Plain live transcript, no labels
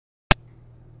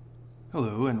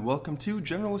Hello and welcome to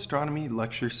General Astronomy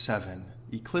Lecture 7,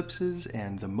 Eclipses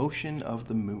and the Motion of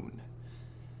the Moon.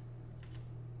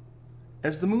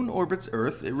 As the Moon orbits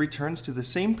Earth, it returns to the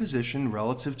same position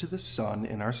relative to the Sun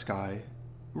in our sky,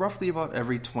 roughly about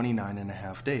every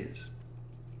 29.5 days.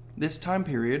 This time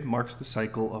period marks the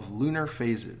cycle of lunar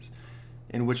phases,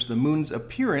 in which the Moon's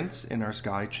appearance in our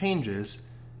sky changes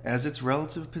as its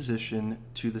relative position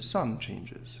to the Sun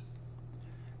changes.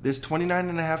 This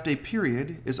 29.5 day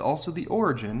period is also the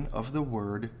origin of the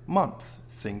word month.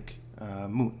 Think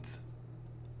month.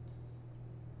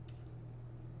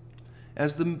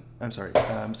 So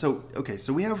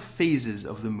we have phases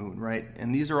of the moon, right?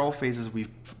 And these are all phases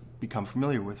we've become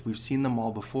familiar with. We've seen them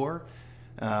all before,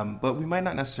 but we might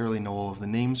not necessarily know all of the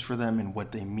names for them and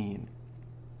what they mean.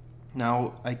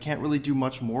 Now, I can't really do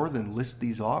much more than list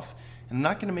these off, and I'm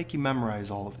not going to make you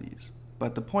memorize all of these.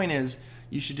 But the point is,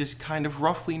 you should just kind of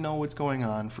roughly know what's going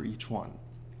on for each one.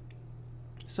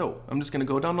 So, I'm just going to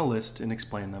go down the list and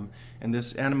explain them, and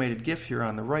this animated GIF here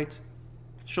on the right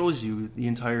shows you the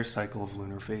entire cycle of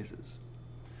lunar phases.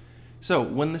 So,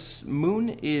 when the moon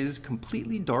is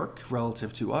completely dark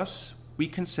relative to us, we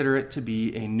consider it to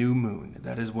be a new moon.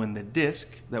 That is when the disk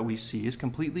that we see is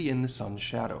completely in the sun's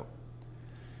shadow.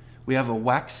 We have a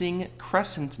waxing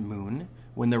crescent moon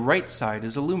when the right side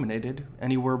is illuminated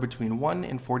anywhere between 1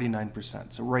 and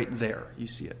 49%. So right there, you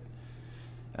see it.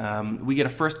 We get a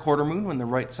first quarter moon when the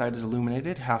right side is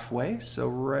illuminated halfway. So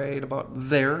right about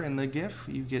there in the GIF,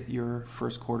 you get your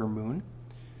first quarter moon.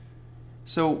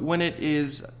 So when it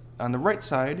is on the right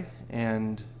side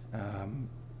and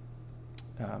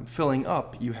filling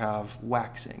up, you have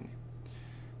waxing.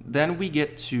 Then we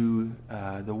get to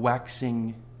the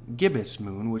waxing gibbous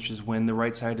moon, which is when the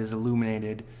right side is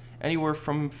illuminated anywhere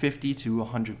from 50 to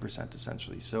 100%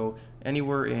 essentially. So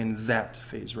anywhere in that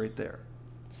phase right there.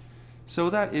 So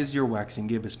that is your waxing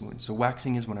gibbous moon. So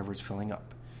waxing is whenever it's filling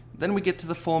up. Then we get to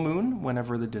the full moon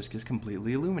whenever the disk is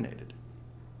completely illuminated.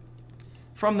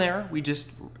 From there, we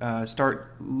just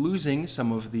start losing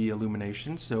some of the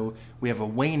illumination. So we have a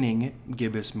waning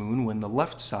gibbous moon when the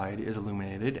left side is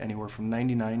illuminated anywhere from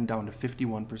 99 down to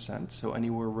 51%. So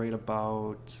anywhere right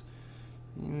about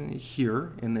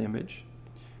here in the image.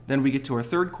 Then we get to our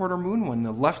third quarter moon when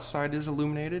the left side is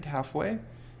illuminated halfway,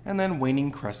 and then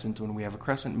waning crescent when we have a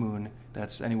crescent moon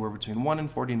that's anywhere between 1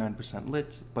 and 49%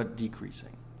 lit, but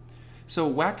decreasing. So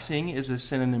waxing is a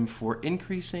synonym for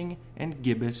increasing and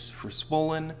gibbous for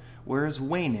swollen, whereas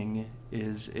waning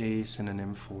is a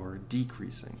synonym for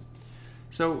decreasing.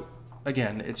 So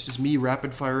again, it's just me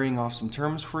rapid firing off some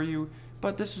terms for you,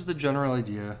 but this is the general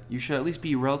idea. You should at least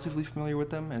be relatively familiar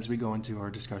with them as we go into our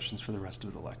discussions for the rest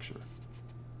of the lecture.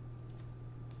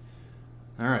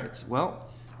 Alright, well,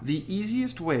 the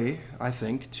easiest way, I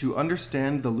think, to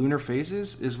understand the lunar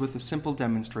phases is with a simple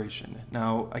demonstration.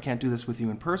 Now, I can't do this with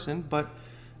you in person, but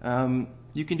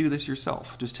you can do this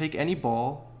yourself. Just take any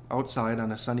ball outside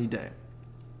on a sunny day.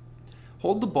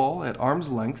 Hold the ball at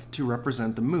arm's length to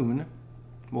represent the moon,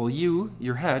 while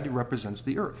your head, represents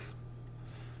the Earth.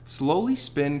 Slowly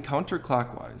spin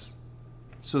counterclockwise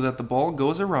so that the ball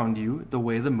goes around you the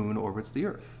way the moon orbits the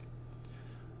Earth.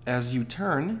 As you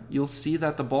turn, you'll see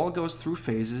that the ball goes through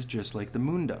phases just like the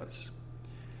moon does.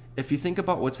 If you think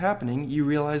about what's happening, you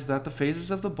realize that the phases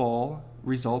of the ball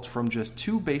result from just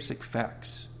two basic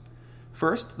facts.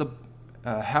 First,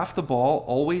 half the ball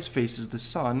always faces the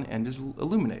sun and is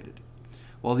illuminated,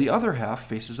 while the other half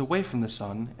faces away from the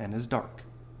sun and is dark.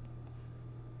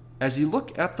 As you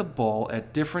look at the ball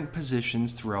at different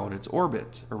positions throughout its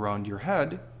orbit around your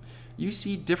head, you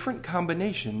see different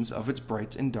combinations of its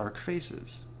bright and dark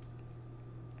faces.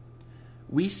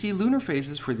 We see lunar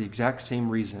phases for the exact same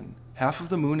reason. Half of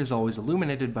the moon is always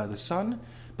illuminated by the sun,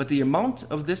 but the amount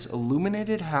of this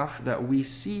illuminated half that we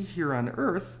see here on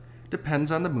Earth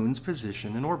depends on the moon's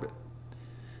position in orbit.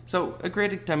 So a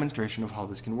great demonstration of how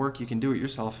this can work. You can do it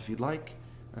yourself if you'd like,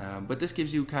 but this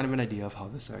gives you kind of an idea of how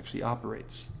this actually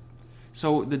operates.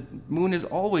 So the moon is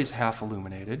always half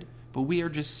illuminated, but we are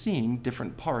just seeing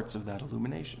different parts of that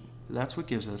illumination. That's what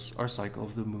gives us our cycle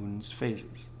of the moon's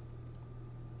phases.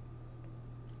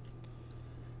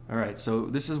 Alright, so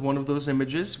this is one of those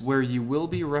images where you will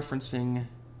be referencing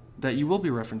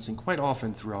quite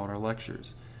often throughout our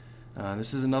lectures.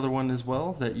 This is another one as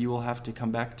well that you will have to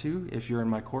come back to if you're in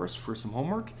my course for some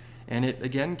homework, and it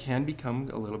again can become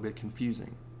a little bit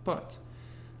confusing. But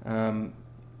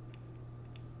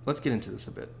let's get into this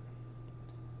a bit.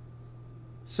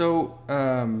 So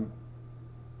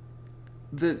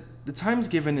the times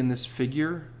given in this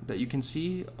figure that you can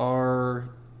see are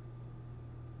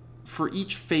for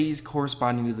each phase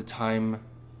corresponding to the time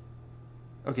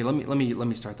Okay, let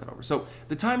me start that over. So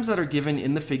the times that are given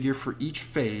in the figure for each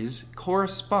phase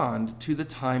correspond to the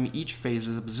time each phase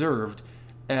is observed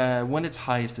when it's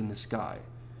highest in the sky.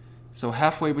 So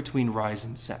halfway between rise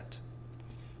and set.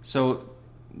 So,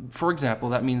 for example,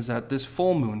 that means that this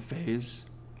full moon phase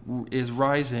is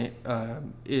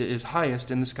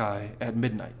highest in the sky at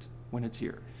midnight when it's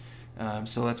here.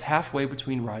 So that's halfway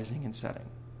between rising and setting.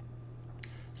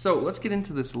 So let's get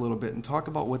into this a little bit and talk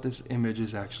about what this image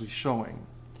is actually showing.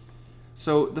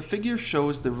 So the figure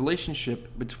shows the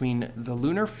relationship between the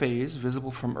lunar phase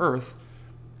visible from Earth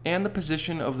and the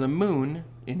position of the moon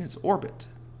in its orbit.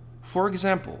 For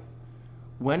example,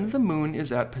 when the moon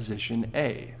is at position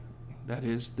A, that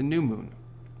is the new moon.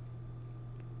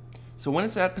 So when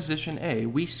it's at position A,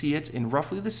 we see it in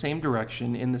roughly the same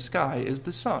direction in the sky as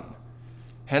the sun.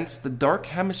 Hence, the dark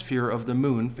hemisphere of the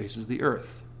moon faces the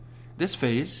Earth. This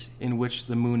phase, in which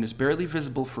the moon is barely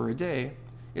visible for a day,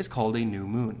 is called a new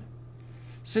moon.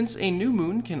 Since a new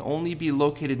moon can only be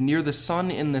located near the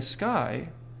sun in the sky,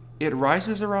 it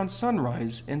rises around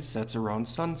sunrise and sets around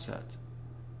sunset.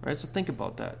 Right? So think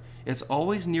about that. It's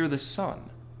always near the sun.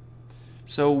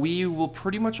 So we will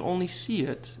pretty much only see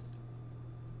it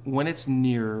when it's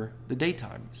near the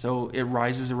daytime. So it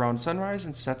rises around sunrise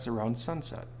and sets around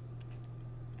sunset.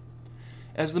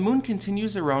 As the moon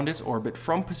continues around its orbit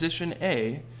from position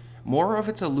A, more of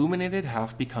its illuminated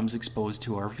half becomes exposed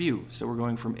to our view. So we're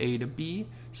going from A to B,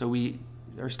 so we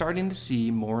are starting to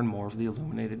see more and more of the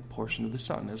illuminated portion of the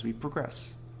sun as we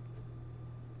progress.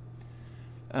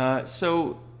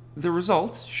 So the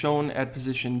result, shown at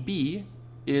position B,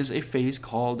 is a phase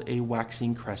called a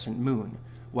waxing crescent moon.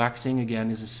 Waxing,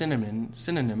 again, is a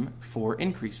synonym for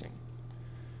increasing.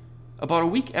 About a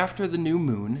week after the new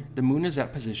moon, the moon is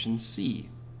at position C.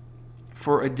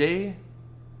 For a day,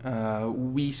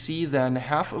 we see then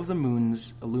half of the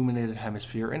moon's illuminated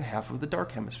hemisphere and half of the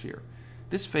dark hemisphere.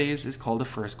 This phase is called a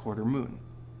first quarter moon.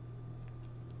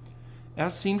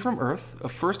 As seen from Earth, a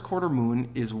first quarter moon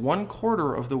is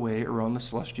 1/4 of the way around the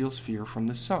celestial sphere from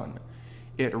the sun.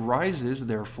 It rises,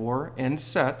 therefore, and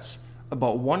sets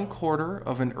about 1/4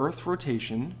 of an Earth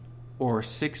rotation, or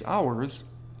 6 hours,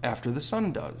 after the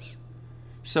sun does.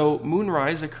 So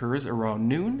moonrise occurs around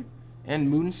noon,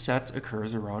 and moonset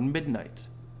occurs around midnight.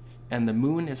 And the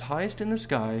moon is highest in the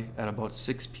sky at about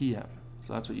 6 p.m.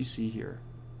 So that's what you see here.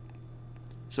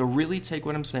 So really take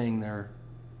what I'm saying there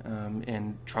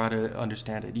and try to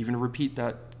understand it. Even repeat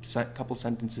that couple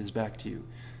sentences back to you.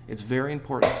 It's very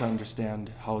important to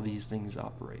understand how these things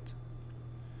operate.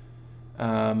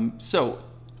 So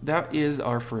that is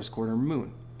our first quarter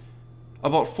moon.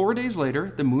 About 4 days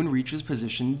later, the moon reaches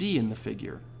position D in the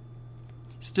figure.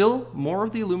 Still, more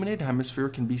of the illuminated hemisphere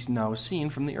can be now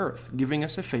seen from the Earth, giving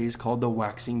us a phase called the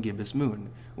waxing gibbous moon,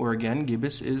 where again,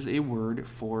 gibbous is a word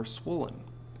for swollen.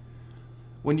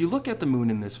 When you look at the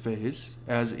moon in this phase,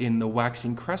 as in the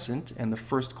waxing crescent and the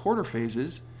first quarter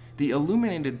phases, the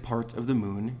illuminated part of the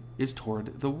moon is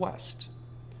toward the west.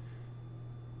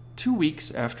 2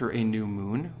 weeks after a new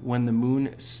moon, when the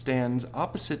moon stands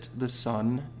opposite the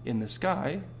sun in the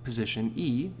sky, position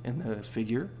E in the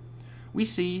figure, we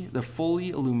see the fully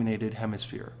illuminated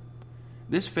hemisphere.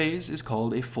 This phase is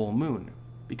called a full moon.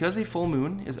 Because a full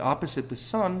moon is opposite the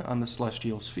sun on the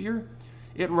celestial sphere,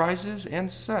 it rises at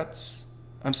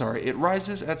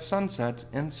sunset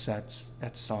and sets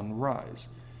at sunrise.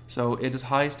 So it is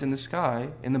highest in the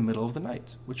sky in the middle of the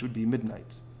night, which would be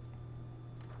midnight.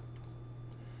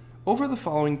 Over the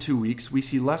following 2 weeks, we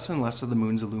see less and less of the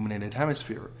moon's illuminated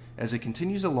hemisphere as it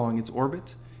continues along its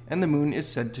orbit, and the moon is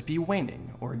said to be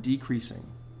waning or decreasing.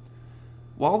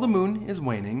 While the moon is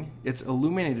waning, its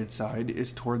illuminated side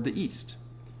is toward the east.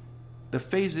 The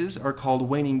phases are called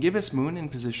waning gibbous moon in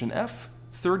position F,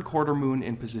 third quarter moon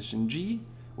in position G,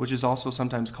 which is also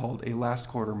sometimes called a last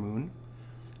quarter moon,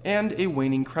 and a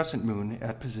waning crescent moon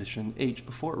at position H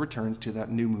before it returns to that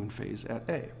new moon phase at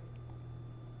A.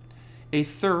 A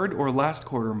third or last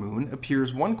quarter moon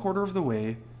appears 1/4 of the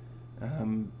way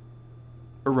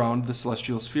around the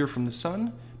celestial sphere from the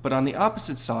sun, but on the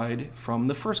opposite side from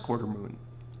the first quarter moon.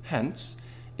 Hence,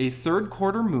 a third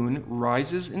quarter moon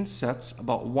rises and sets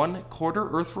about 1/4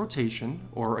 Earth rotation,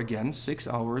 or again 6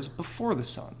 hours before the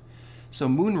sun. So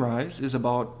moonrise is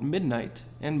about midnight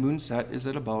and moonset is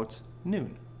at about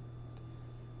noon.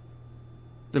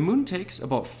 The moon takes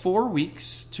about 4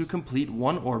 weeks to complete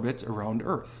one orbit around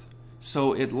Earth.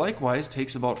 So it likewise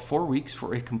takes about 4 weeks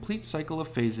for a complete cycle of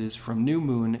phases from new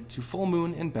moon to full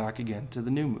moon and back again to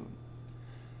the new moon.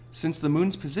 Since the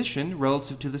moon's position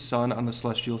relative to the sun on the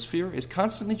celestial sphere is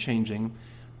constantly changing,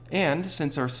 and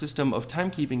since our system of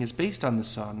timekeeping is based on the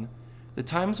sun, The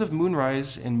times of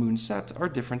moonrise and moonset are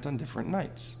different on different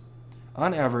nights.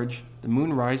 On average, the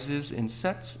moon rises and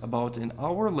sets about an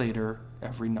hour later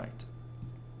every night.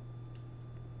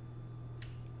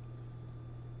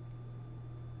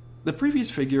 The previous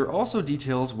figure also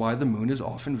details why the moon is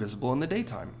often visible in the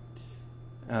daytime.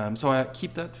 So I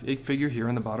keep that figure here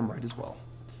in the bottom right as well.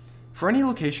 For any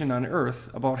location on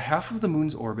Earth, about half of the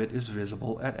moon's orbit is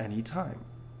visible at any time.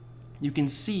 You can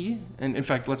see, and in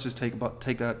fact, let's just take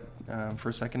that for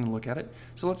a second and look at it.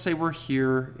 So let's say we're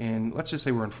here let's just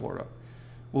say we're in Florida.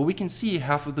 Well, we can see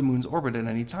half of the moon's orbit at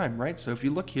any time, right? So if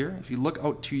you look here, if you look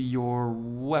out to your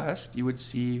west, you would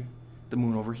see the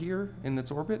moon over here in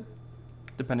its orbit,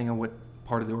 depending on what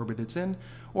part of the orbit it's in.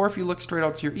 Or if you look straight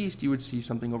out to your east, you would see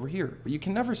something over here. But you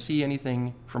can never see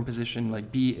anything from position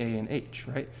like B, A, and H,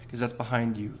 right? Because that's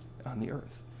behind you on the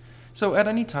Earth. So at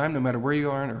any time, no matter where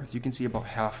you are on Earth, you can see about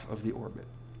half of the orbit.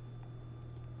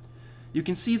 You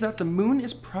can see that the moon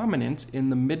is prominent in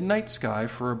the midnight sky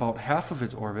for about half of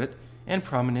its orbit and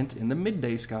prominent in the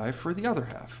midday sky for the other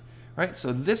half, right?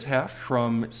 So this half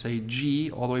from, say, G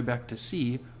all the way back to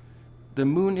C, the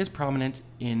moon is prominent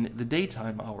in the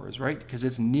daytime hours, right? Because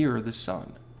it's near the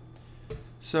sun.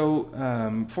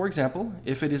 So, for example,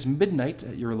 if it is midnight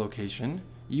at your location,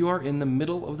 you are in the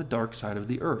middle of the dark side of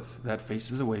the Earth that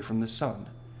faces away from the sun.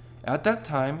 At that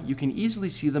time, you can easily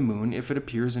see the moon if it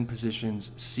appears in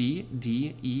positions C,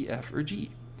 D, E, F, or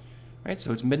G. Right?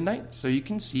 So it's midnight, so you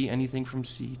can see anything from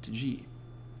C to G.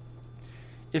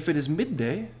 If it is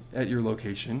midday at your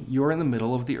location, you are in the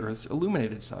middle of the Earth's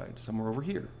illuminated side, somewhere over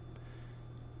here.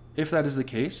 If that is the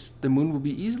case, the moon will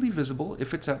be easily visible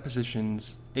if it's at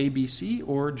positions A, B, C,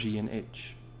 or G and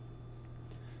H.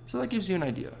 So that gives you an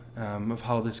idea of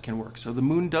how this can work. So the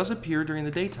moon does appear during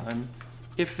the daytime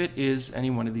if it is any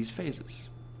one of these phases.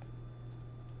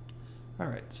 All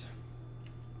right,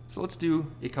 so let's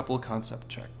do a couple of concept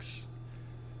checks.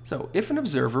 So if an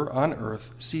observer on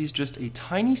Earth sees just a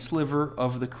tiny sliver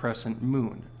of the crescent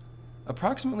moon,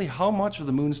 approximately how much of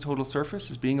the moon's total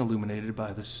surface is being illuminated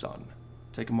by the sun?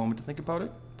 Take a moment to think about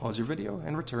it, pause your video,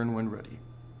 and return when ready.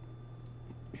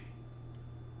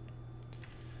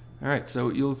 All right, so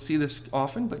you'll see this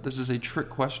often, but this is a trick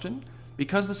question.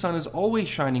 Because the sun is always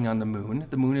shining on the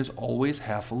moon is always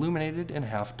half illuminated and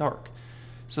half dark.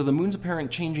 So the moon's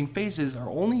apparent changing phases are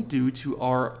only due to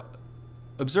our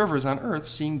observers on Earth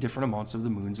seeing different amounts of the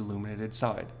moon's illuminated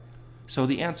side. So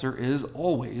the answer is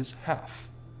always half.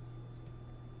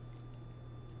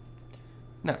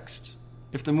 Next,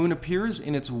 if the moon appears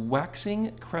in its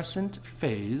waxing crescent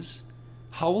phase,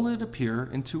 how will it appear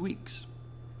in 2 weeks?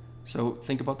 So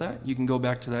think about that. You can go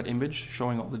back to that image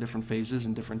showing all the different phases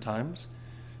and different times.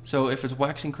 So if it's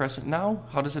waxing crescent now,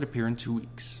 how does it appear in 2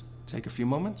 weeks? Take a few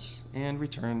moments and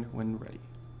return when ready.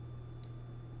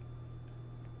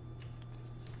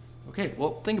 Okay,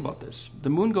 well, think about this. The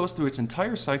moon goes through its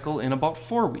entire cycle in about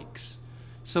 4 weeks.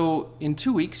 So in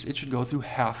 2 weeks, it should go through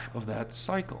half of that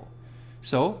cycle.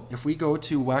 So if we go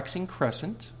to waxing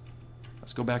crescent,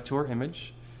 let's go back to our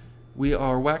image. We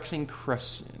are waxing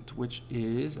crescent, which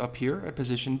is up here at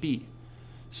position B.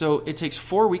 So it takes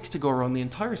 4 weeks to go around the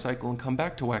entire cycle and come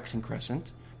back to waxing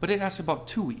crescent, but it asks about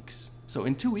 2 weeks. So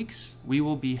in 2 weeks, we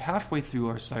will be halfway through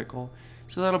our cycle,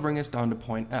 so that'll bring us down to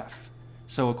point F.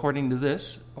 So according to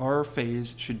this, our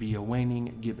phase should be a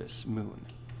waning gibbous moon.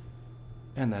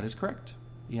 And that is correct.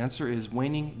 The answer is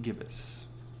waning gibbous.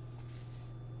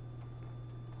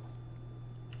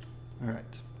 All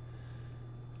right.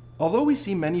 Although we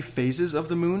see many phases of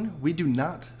the moon, we do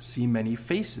not see many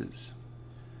faces.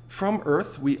 From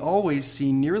Earth, we always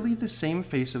see nearly the same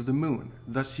face of the moon.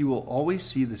 Thus, you will always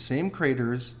see the same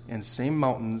craters and same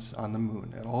mountains on the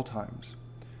moon at all times.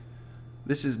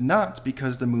 This is not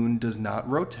because the moon does not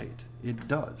rotate. It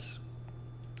does.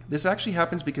 This actually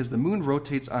happens because the moon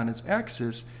rotates on its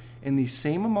axis in the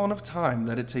same amount of time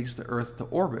that it takes the Earth to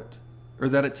orbit, or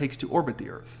that it takes to orbit the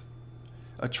Earth.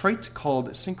 A trait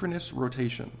called synchronous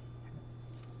rotation.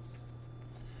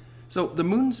 So the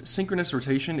moon's synchronous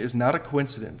rotation is not a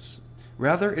coincidence.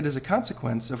 Rather, it is a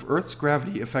consequence of Earth's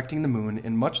gravity affecting the moon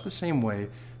in much the same way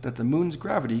that the moon's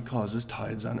gravity causes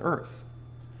tides on Earth.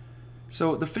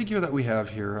 So the figure that we have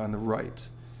here on the right,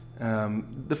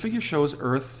 the figure shows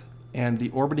Earth and the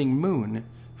orbiting moon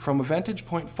from a vantage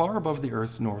point far above the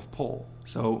Earth's North Pole.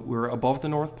 So we're above the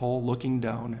North Pole looking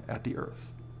down at the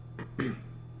Earth.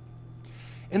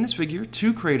 In this figure,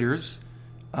 2 craters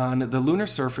on the lunar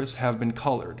surface have been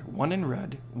colored, one in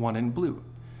red, one in blue.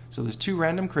 So there's 2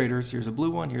 random craters. Here's a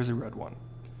blue one, here's a red one.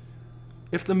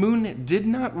 If the moon did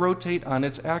not rotate on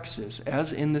its axis,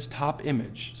 as in this top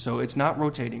image, so it's not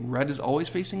rotating, red is always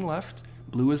facing left,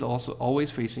 blue is also always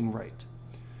facing right.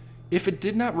 if it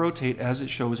did not rotate as it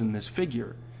shows in this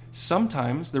figure,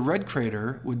 sometimes the red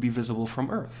crater would be visible from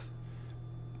Earth,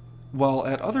 while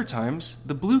at other times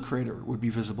the blue crater would be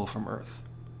visible from Earth.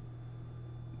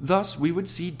 Thus, we would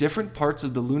see different parts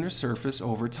of the lunar surface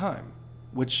over time,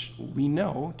 which we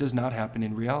know does not happen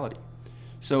in reality.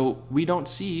 So we don't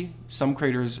see some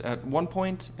craters at one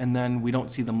point and then we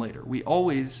don't see them later. We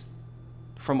always,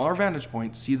 from our vantage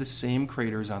point, see the same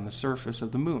craters on the surface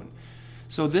of the moon.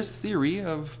 So this theory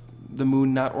of the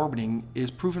moon not orbiting is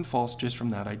proven false just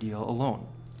from that idea alone.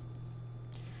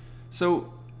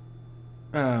 So,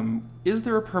 is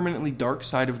there a permanently dark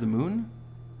side of the moon?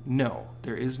 No,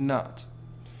 there is not.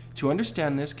 To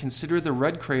understand this, consider the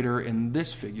red crater in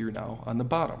this figure now on the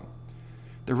bottom.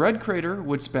 The red crater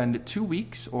would spend 2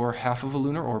 weeks or half of a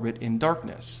lunar orbit in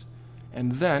darkness,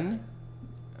 and then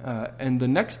the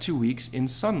next 2 weeks in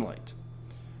sunlight.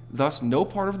 Thus, no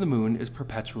part of the moon is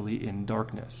perpetually in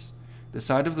darkness. The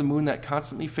side of the moon that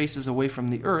constantly faces away from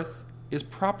the Earth is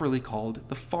properly called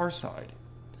the far side.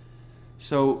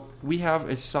 So we have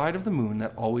a side of the moon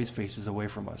that always faces away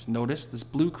from us. Notice this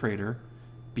blue crater.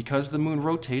 Because the moon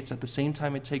rotates at the same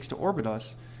time it takes to orbit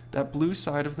us, that blue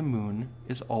side of the moon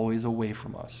is always away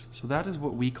from us. So that is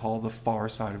what we call the far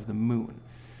side of the moon.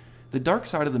 The dark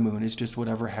side of the moon is just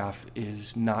whatever half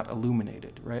is not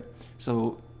illuminated, right?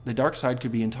 So the dark side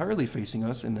could be entirely facing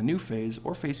us in the new phase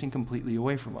or facing completely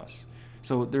away from us.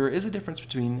 So there is a difference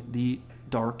between the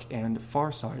dark and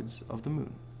far sides of the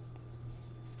moon.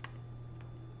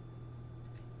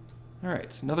 All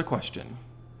right, another question.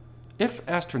 If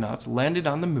astronauts landed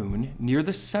on the moon near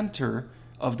the center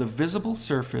of the visible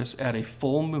surface at a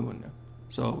full moon,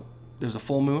 so there's a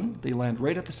full moon, they land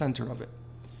right at the center of it,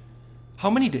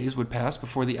 how many days would pass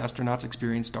before the astronauts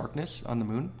experience darkness on the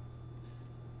moon?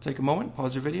 Take a moment,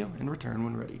 pause your video, and return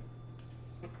when ready.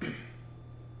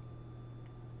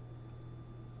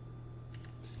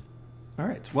 All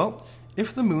right, well,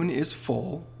 if the moon is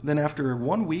full, then after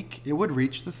 1 week, it would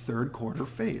reach the third quarter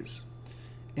phase.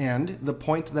 And the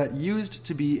point that used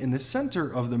to be in the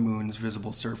center of the moon's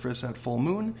visible surface at full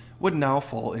moon would now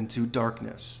fall into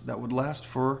darkness that would last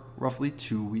for roughly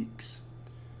 2 weeks.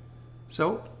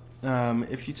 So,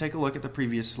 if you take a look at the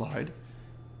previous slide,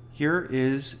 here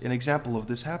is an example of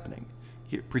this happening.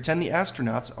 Here, pretend the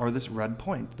astronauts are this red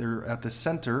point. They're at the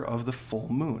center of the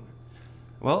full moon.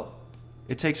 Well,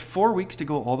 it takes 4 weeks to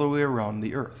go all the way around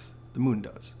the Earth. The moon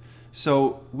does.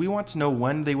 So we want to know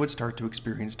when they would start to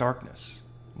experience darkness.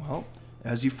 Well,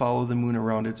 as you follow the moon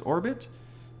around its orbit,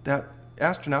 that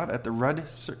astronaut at the red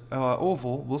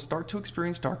oval will start to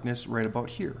experience darkness right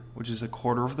about here, which is a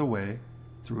quarter of the way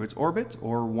through its orbit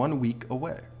or 1 week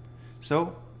away.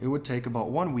 So it would take about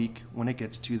 1 week when it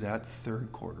gets to that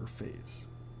third quarter phase.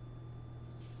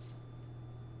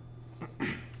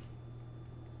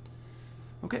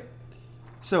 Okay,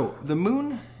 so the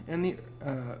moon and the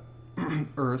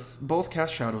Earth both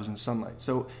cast shadows in sunlight.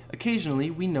 So occasionally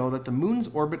we know that the moon's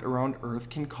orbit around Earth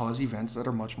can cause events that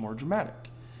are much more dramatic.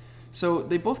 So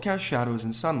they both cast shadows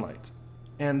in sunlight.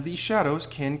 And these shadows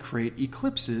can create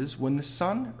eclipses when the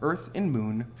sun, Earth, and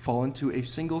moon fall into a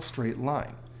single straight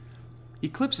line.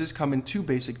 Eclipses come in two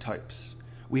basic types.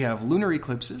 We have lunar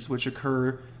eclipses, which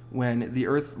occur when the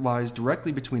Earth lies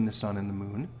directly between the sun and the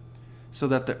moon, so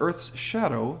that the Earth's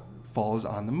shadow falls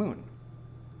on the moon.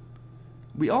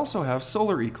 We also have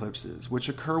solar eclipses, which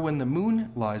occur when the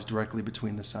moon lies directly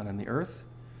between the sun and the Earth,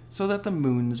 so that the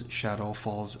moon's shadow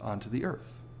falls onto the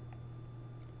Earth.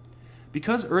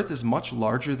 Because Earth is much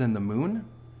larger than the moon,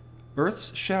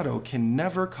 Earth's shadow can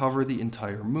never cover the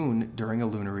entire moon during a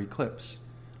lunar eclipse.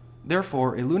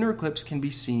 Therefore, a lunar eclipse can be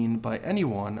seen by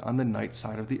anyone on the night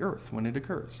side of the Earth when it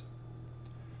occurs.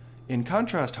 In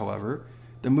contrast, however,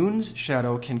 the moon's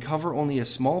shadow can cover only a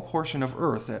small portion of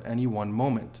Earth at any one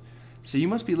moment, so you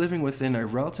must be living within a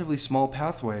relatively small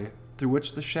pathway through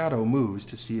which the shadow moves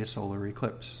to see a solar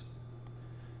eclipse.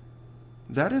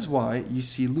 That is why you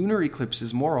see lunar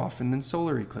eclipses more often than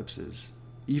solar eclipses,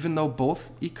 even though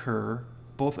both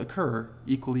occur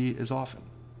equally as often.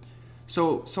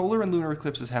 So solar and lunar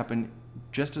eclipses happen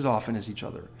just as often as each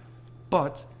other,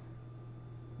 but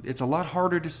it's a lot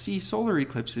harder to see solar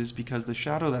eclipses because the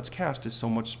shadow that's cast is so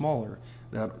much smaller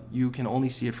that you can only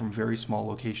see it from very small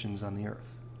locations on the Earth.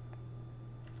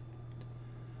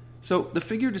 So the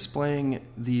figure displaying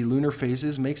the lunar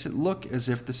phases makes it look as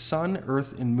if the sun,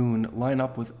 Earth, and moon line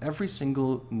up with every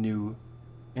single new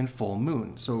and full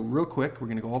moon. So real quick, we're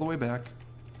going to go all the way back.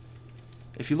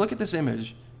 If you look at this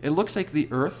image, it looks like the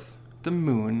Earth, the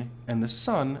moon, and the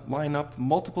sun line up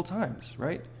multiple times,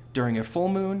 right? During a full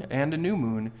moon and a new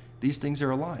moon, these things are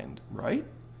aligned, right?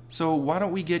 So why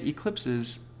don't we get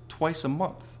eclipses twice a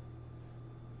month?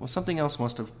 Well, something else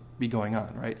be going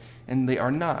on, right? And they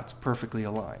are not perfectly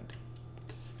aligned.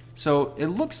 So it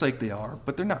looks like they are,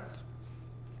 but they're not.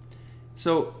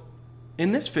 So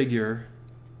in this figure,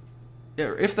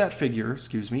 if that figure,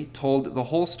 told the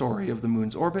whole story of the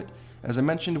moon's orbit, as I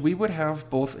mentioned, we would have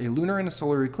both a lunar and a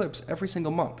solar eclipse every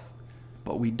single month,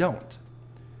 but we don't.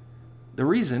 The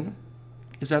reason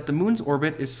is that the moon's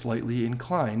orbit is slightly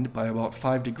inclined by about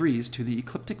 5 degrees to the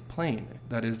ecliptic plane,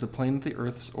 that is, the plane that the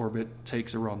Earth's orbit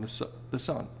takes around the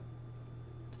sun.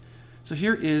 So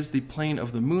here is the plane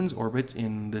of the moon's orbit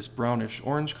in this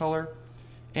brownish-orange color,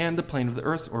 and the plane of the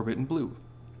Earth's orbit in blue.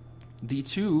 The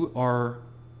two are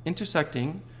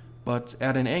intersecting, but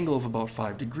at an angle of about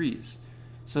 5 degrees.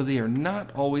 So they are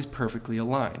not always perfectly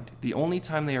aligned. The only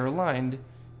time they are aligned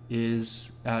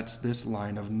is at this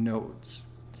line of nodes.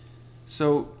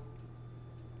 So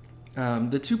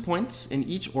the 2 points in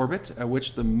each orbit at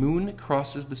which the moon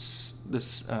crosses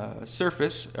this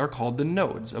surface are called the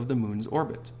nodes of the moon's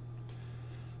orbit.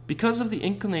 Because of the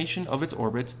inclination of its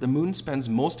orbit, the moon spends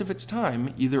most of its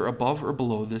time either above or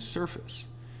below this surface.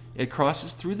 It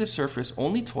crosses through the surface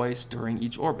only twice during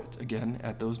each orbit, again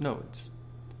at those nodes.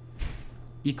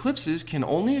 Eclipses can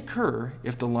only occur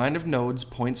if the line of nodes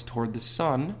points toward the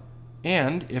sun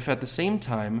and if at the same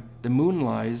time the moon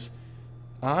lies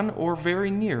on or very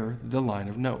near the line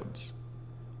of nodes.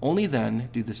 Only then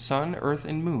do the sun, earth,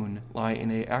 and moon lie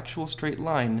in an actual straight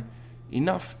line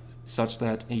enough such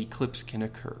that an eclipse can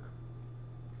occur.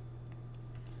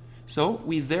 So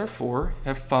we therefore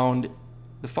have found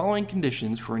the following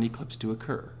conditions for an eclipse to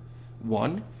occur.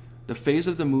 1. The phase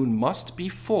of the moon must be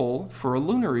full for a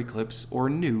lunar eclipse or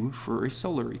new for a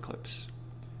solar eclipse.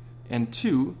 And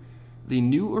 2. The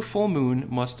new or full moon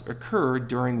must occur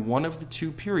during one of the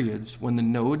 2 periods when the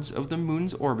nodes of the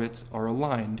moon's orbit are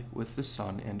aligned with the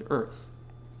sun and earth.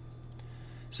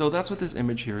 So that's what this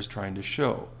image here is trying to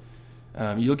show.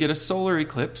 You'll get a solar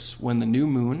eclipse when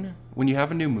you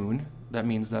have a new moon. That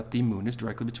means that the moon is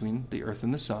directly between the earth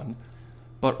and the sun,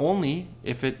 but only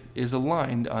if it is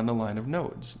aligned on the line of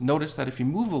nodes. Notice that if you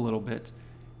move a little bit,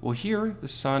 well, here the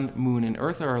sun, moon, and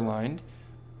earth are aligned,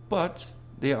 but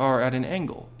they are at an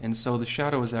angle, and so the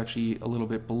shadow is actually a little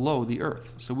bit below the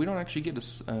earth. So we don't actually get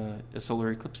a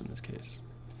solar eclipse in this case.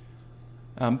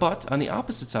 But on the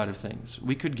opposite side of things,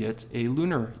 we could get a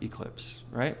lunar eclipse,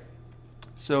 right?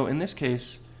 So in this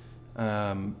case,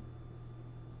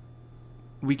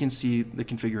 we can see the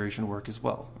configuration work as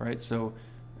well, right? So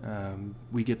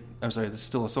this is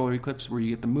still a solar eclipse where you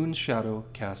get the moon's shadow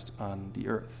cast on the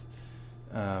earth.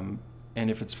 And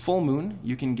if it's full moon,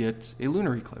 you can get a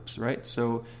lunar eclipse, right?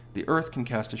 So the earth can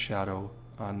cast a shadow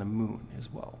on the moon as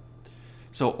well.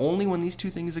 So only when these 2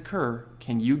 things occur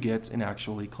can you get an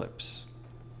actual eclipse,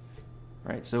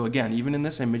 right? So again, even in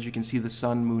this image, you can see the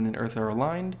sun, moon, and earth are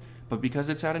aligned, but because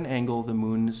it's at an angle, the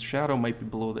moon's shadow might be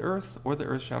below the earth, or the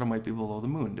earth's shadow might be below the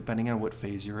moon, depending on what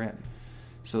phase you're in.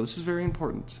 So this is very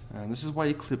important, and this is why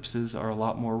eclipses are a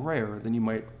lot more rare than you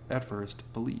might at first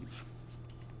believe.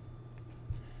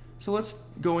 So let's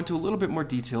go into a little bit more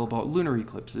detail about lunar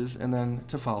eclipses and then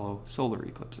to follow solar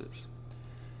eclipses.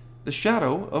 The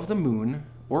shadow of the moon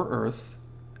or earth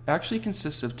actually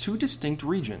consists of 2 distinct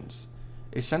regions,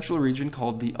 a central region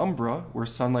called the umbra, where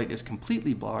sunlight is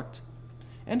completely blocked,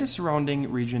 and a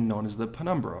surrounding region known as the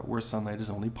penumbra, where sunlight is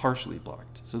only partially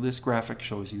blocked. So this graphic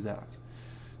shows you that.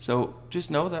 So just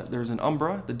know that there's an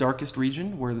umbra, the darkest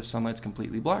region where the sunlight's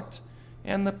completely blocked,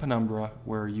 and the penumbra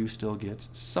where you still get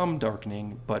some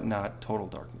darkening, but not total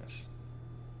darkness.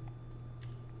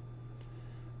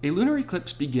 A lunar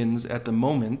eclipse begins at the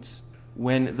moment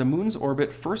when the moon's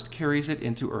orbit first carries it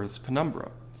into Earth's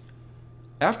penumbra.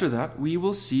 After that, we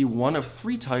will see one of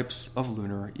 3 types of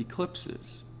lunar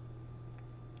eclipses.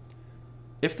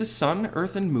 If the sun,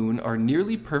 earth, and moon are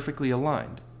nearly perfectly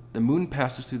aligned, the moon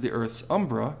passes through the Earth's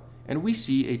umbra, and we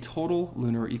see a total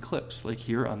lunar eclipse, like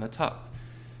here on the top.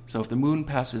 So if the moon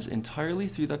passes entirely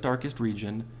through that darkest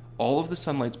region, all of the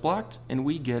sunlight's blocked, and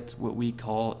we get what we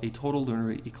call a total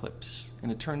lunar eclipse.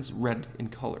 And it turns red in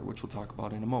color, which we'll talk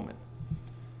about in a moment.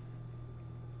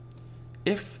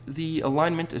 If the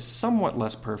alignment is somewhat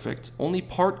less perfect, only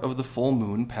part of the full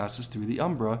moon passes through the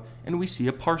umbra, and we see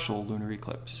a partial lunar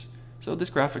eclipse. So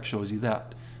this graphic shows you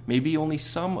that. Maybe only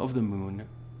some of the moon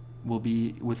will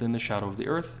be within the shadow of the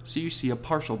earth, so you see a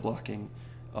partial blocking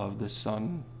of the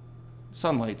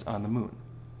sunlight on the moon.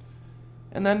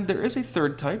 And then there is a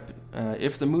third type.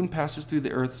 If the moon passes through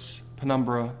the Earth's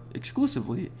penumbra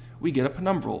exclusively, we get a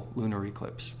penumbral lunar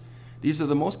eclipse. These are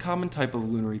the most common type of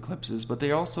lunar eclipses, but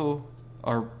they also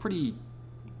are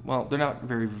they're not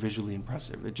very visually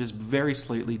impressive. It just very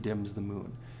slightly dims the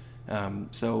moon.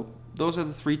 So those are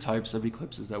the three types of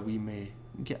eclipses that we may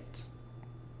get.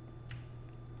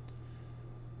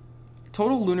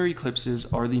 Total lunar eclipses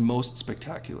are the most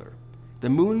spectacular. The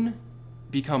moon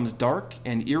becomes dark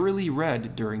and eerily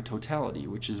red during totality,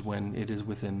 which is when it is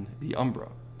within the umbra,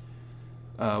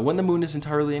 when the moon is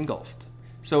entirely engulfed.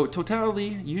 So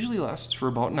totality usually lasts for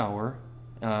about an hour,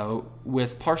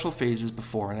 with partial phases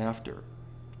before and after.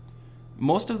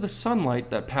 Most of the sunlight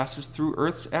that passes through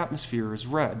Earth's atmosphere is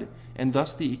red, and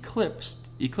thus the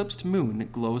eclipsed moon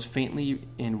glows faintly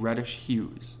in reddish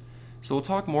hues. So we'll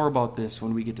talk more about this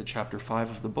when we get to chapter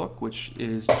 5 of the book, which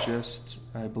is just,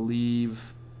 I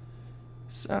believe,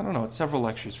 it's several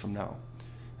lectures from now.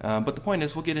 But the point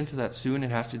is, we'll get into that soon.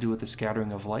 It has to do with the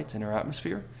scattering of light in our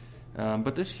atmosphere.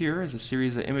 But this here is a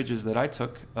series of images that I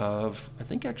took of, I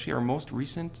think actually our most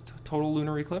recent total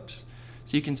lunar eclipse.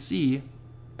 So you can see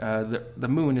the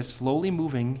moon is slowly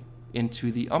moving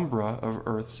into the umbra of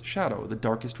Earth's shadow, the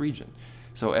darkest region.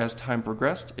 So as time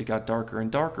progressed, it got darker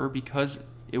and darker because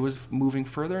it was moving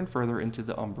further and further into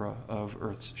the umbra of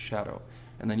Earth's shadow.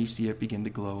 And then you see it begin to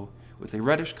glow with a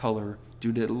reddish color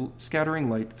due to scattering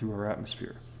light through our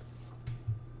atmosphere.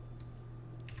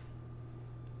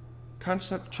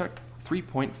 Concept check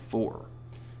 3.4.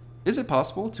 Is it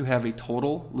possible to have a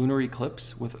total lunar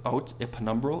eclipse without a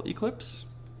penumbral eclipse?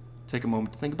 Take a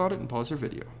moment to think about it and pause your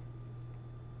video.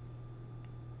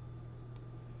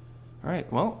 Alright,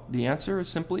 well, the answer is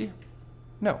simply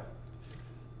no.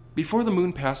 Before the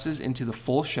moon passes into the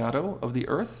full shadow of the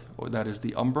Earth, or that is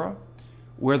the umbra,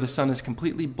 where the sun is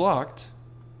completely blocked,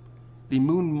 the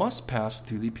moon must pass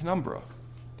through the penumbra.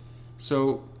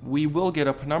 So we will get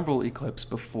a penumbral eclipse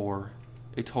before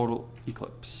a total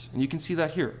eclipse. And you can see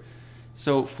that here.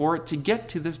 So for it to get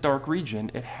to this dark region,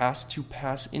 it has to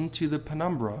pass into the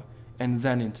penumbra and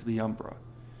then into the umbra.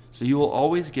 So you will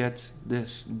always get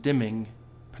this dimming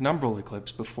penumbral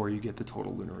eclipse before you get the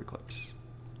total lunar eclipse.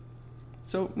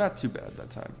 So not too bad that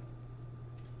time.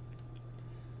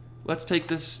 Let's take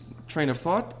this train of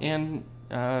thought and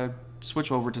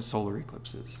switch over to solar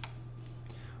eclipses.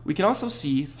 We can also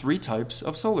see three types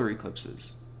of solar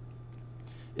eclipses.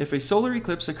 If a solar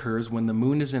eclipse occurs when the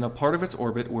moon is in a part of its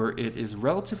orbit where it is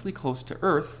relatively close to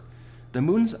Earth, the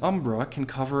moon's umbra can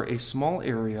cover a small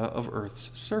area of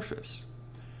Earth's surface.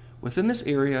 Within this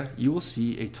area, you will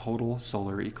see a total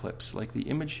solar eclipse, like the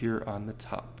image here on the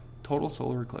top. Total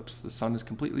solar eclipse. The sun is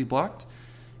completely blocked,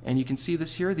 and you can see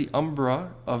this here. The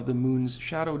umbra of the moon's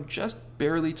shadow just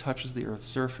barely touches the Earth's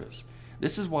surface.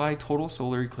 This is why total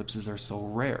solar eclipses are so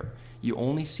rare. You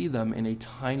only see them in a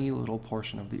tiny little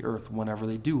portion of the Earth whenever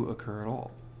they do occur at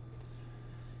all.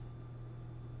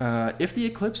 If the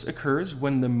eclipse occurs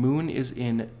when the moon is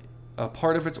in a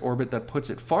part of its orbit that puts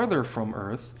it farther from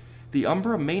Earth, the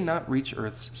umbra may not reach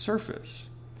Earth's surface.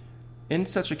 In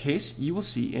such a case, you will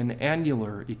see an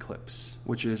annular eclipse,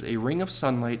 which is a ring of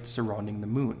sunlight surrounding the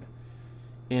moon,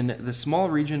 in the small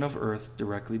region of Earth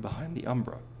directly behind the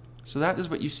umbra. So that is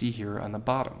what you see here on the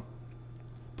bottom.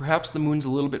 Perhaps the moon's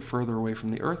a little bit further away from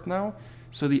the Earth now,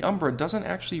 so the umbra doesn't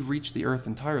actually reach the Earth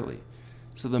entirely.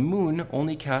 So the moon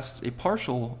only casts a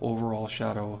partial overall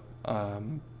shadow.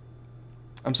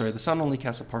 The sun only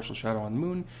casts a partial shadow on the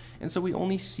moon, and so we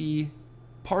only see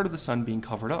part of the sun being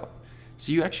covered up.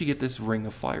 So you actually get this ring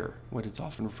of fire, what it's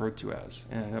often referred to as.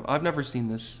 And I've never seen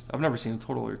this. I've never seen a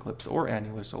total eclipse or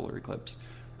annular solar eclipse,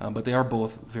 but they are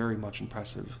both very much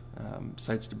impressive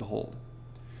sights to behold.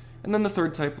 And then the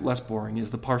third type, less boring,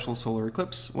 is the partial solar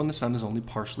eclipse, when the sun is only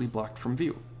partially blocked from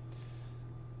view.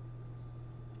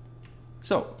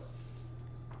 So,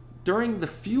 during the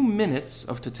few minutes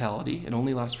of totality, it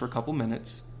only lasts for a couple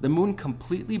minutes, the moon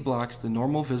completely blocks the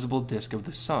normal visible disk of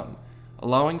the sun,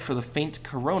 allowing for the faint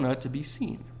corona to be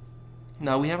seen.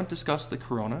 Now, we haven't discussed the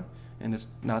corona, and it's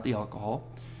not the alcohol.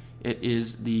 It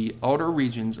is the outer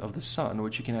regions of the sun,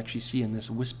 which you can actually see in this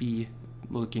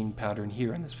wispy-looking pattern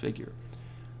here in this figure.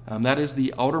 That is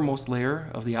the outermost layer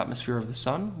of the atmosphere of the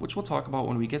sun, which we'll talk about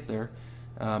when we get there.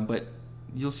 But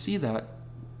you'll see that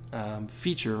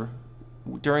feature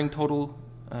during a total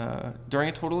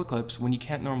eclipse when you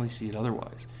can't normally see it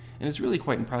otherwise. And it's really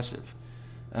quite impressive.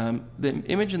 The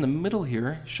image in the middle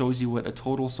here shows you what a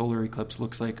total solar eclipse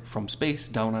looks like from space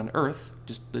down on Earth,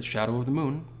 just the shadow of the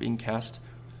moon being cast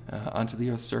onto the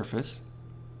Earth's surface.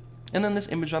 And then this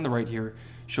image on the right here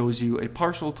shows you a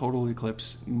partial total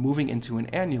eclipse moving into an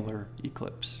annular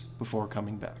eclipse before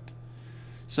coming back.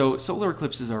 So solar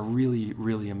eclipses are really,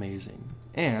 really amazing.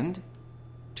 And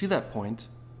to that point,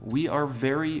 we are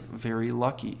very, very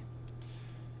lucky.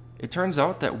 It turns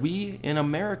out that we in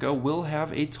America will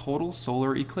have a total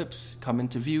solar eclipse come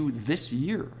into view this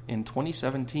year in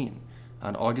 2017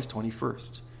 on August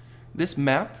 21st. This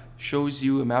map shows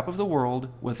you a map of the world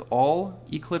with all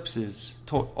eclipses,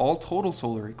 all total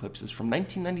solar eclipses from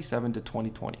 1997 to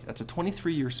 2020. That's a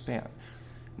 23-year span.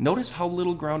 Notice how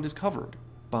little ground is covered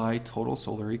by total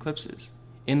solar eclipses.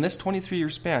 In this 23-year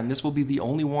span, this will be the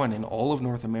only one in all of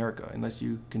North America, unless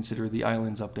you consider the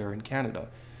islands up there in Canada.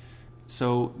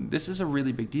 So this is a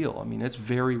really big deal. I mean, it's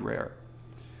very rare.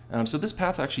 So this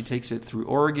path actually takes it through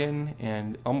Oregon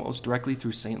and almost directly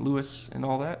through St. Louis and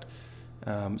all that.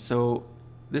 So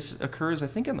this occurs, I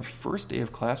think, on the first day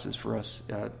of classes for us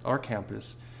at our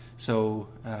campus. So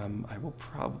I will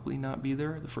probably not be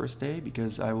there the first day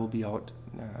because I will be out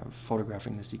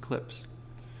photographing this eclipse.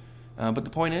 But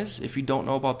the point is, if you don't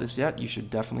know about this yet, you should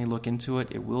definitely look into it.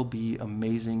 It will be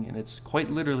amazing, and it's quite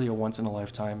literally a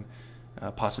once-in-a-lifetime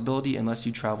possibility unless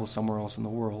you travel somewhere else in the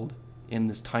world in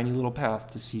this tiny little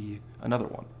path to see another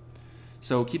one.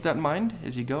 So keep that in mind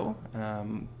as you go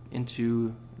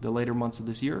into the later months of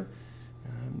this year.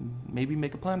 Maybe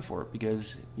make a plan for it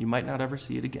because you might not ever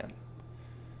see it again.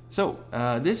 So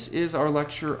this is our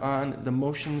lecture on the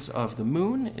motions of the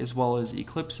moon as well as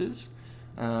eclipses.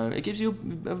 It gives you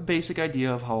a basic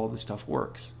idea of how all this stuff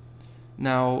works.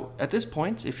 Now, at this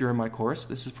point, if you're in my course,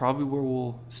 this is probably where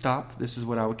we'll stop. This is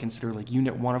what I would consider like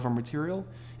Unit 1 of our material,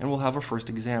 and we'll have our first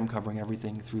exam covering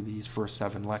everything through these first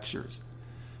 7 lectures.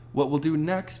 What we'll do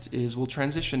next is we'll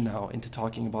transition now into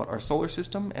talking about our solar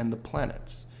system and the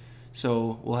planets.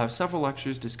 So we'll have several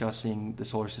lectures discussing the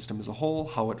solar system as a whole,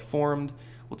 how it formed.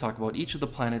 We'll talk about each of the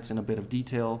planets in a bit of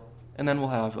detail, and then we'll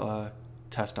have a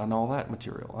test on all that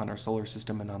material, on our solar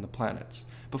system and on the planets,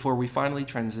 before we finally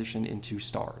transition into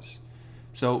stars.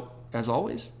 So, as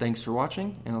always, thanks for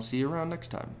watching, and I'll see you around next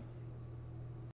time.